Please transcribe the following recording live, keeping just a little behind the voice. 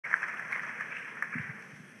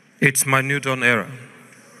It's my new dawn era.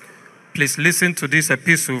 Please listen to this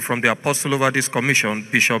epistle from the Apostle over this commission,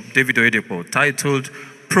 Bishop David Oyedepo, titled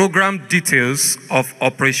Program Details of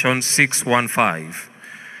Operation 615.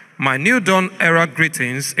 My new dawn era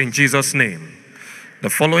greetings in Jesus' name.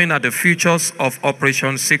 The following are the features of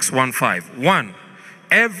Operation 615. 1.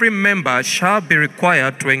 Every member shall be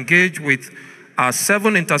required to engage with our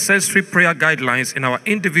 7 intercessory prayer guidelines in our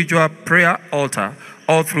individual prayer altar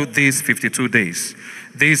all through these 52 days.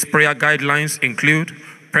 These prayer guidelines include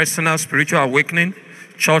personal spiritual awakening,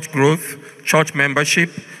 church growth, church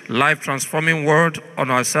membership, life-transforming word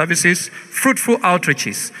on our services, fruitful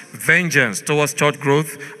outreaches, vengeance towards church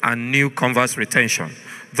growth, and new converts retention.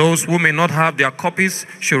 Those who may not have their copies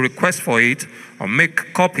should request for it or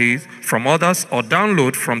make copies from others or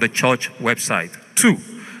download from the church website. 2.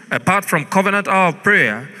 Apart from Covenant Hour of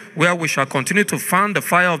Prayer, where we shall continue to fan the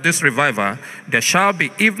fire of this revival, there shall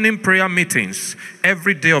be evening prayer meetings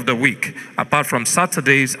every day of the week, apart from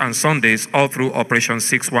Saturdays and Sundays, all through Operation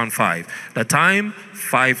 615. The time,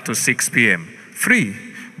 5 to 6 p.m. 3.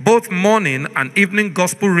 Both morning and evening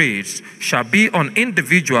gospel reads shall be on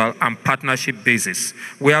individual and partnership basis,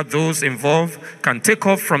 where those involved can take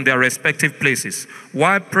off from their respective places,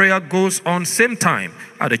 while prayer goes on same time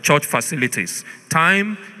at the church facilities.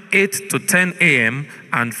 Time, 8 to 10 a.m.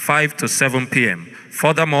 and 5 to 7 p.m.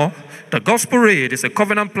 Furthermore, the Gospel Raid is a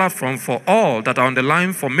covenant platform for all that are on the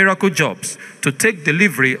line for miracle jobs to take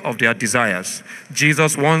delivery of their desires.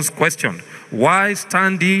 Jesus once questioned, "Why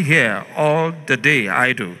stand ye here all the day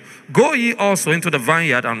idle? Go ye also into the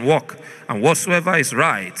vineyard and work, and whatsoever is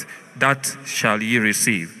right, that shall ye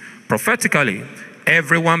receive." Prophetically,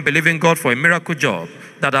 everyone believing God for a miracle job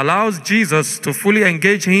that allows Jesus to fully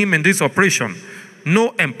engage him in this operation,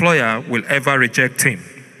 no employer will ever reject him.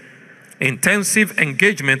 Intensive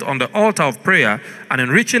engagement on the altar of prayer and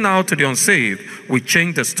in reaching out to the unsaved will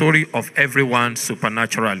change the story of everyone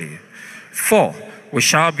supernaturally. 4. We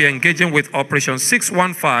shall be engaging with Operation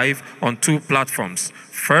 615 on 2 platforms.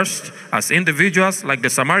 First, as individuals like the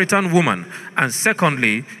Samaritan woman, and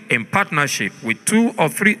secondly, in partnership with 2 or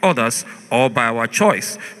 3 others, or by our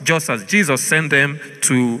choice, just as Jesus sent them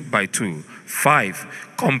 2 by 2. 5.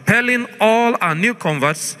 Compelling all our new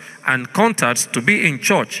converts and contacts to be in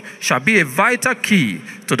church shall be a vital key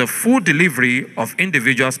to the full delivery of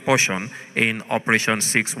individuals' portion in Operation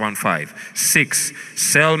 615. 6.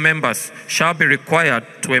 Cell members shall be required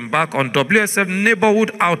to embark on WSF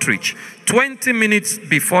neighborhood outreach 20 minutes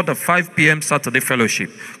before the 5 p.m. Saturday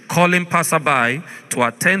fellowship, calling passerby to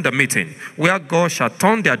attend the meeting, where God shall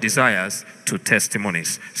turn their desires to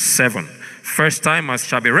testimonies. 7. First-timers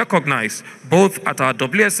shall be recognized both at our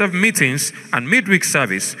WSF meetings and midweek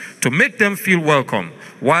service to make them feel welcome,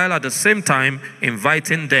 while at the same time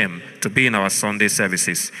inviting them to be in our Sunday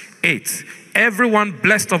services. 8. Everyone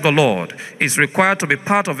blessed of the Lord is required to be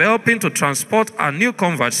part of helping to transport our new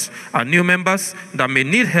converts, our new members that may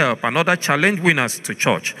need help, and other challenge winners to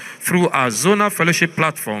church through our zonal fellowship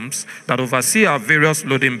platforms that oversee our various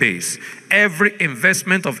loading bays. Every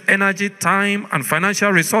investment of energy, time, and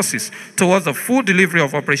financial resources towards the full delivery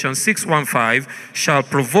of Operation 615 shall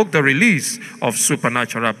provoke the release of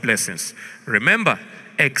supernatural blessings. Remember,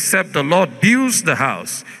 except the Lord builds the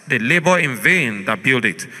house, they labor in vain that build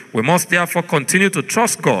it. We must therefore continue to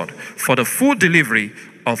trust God for the full delivery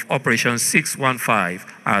of Operation 615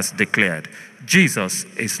 as declared. Jesus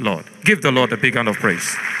is Lord. Give the Lord a big hand of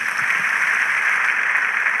praise.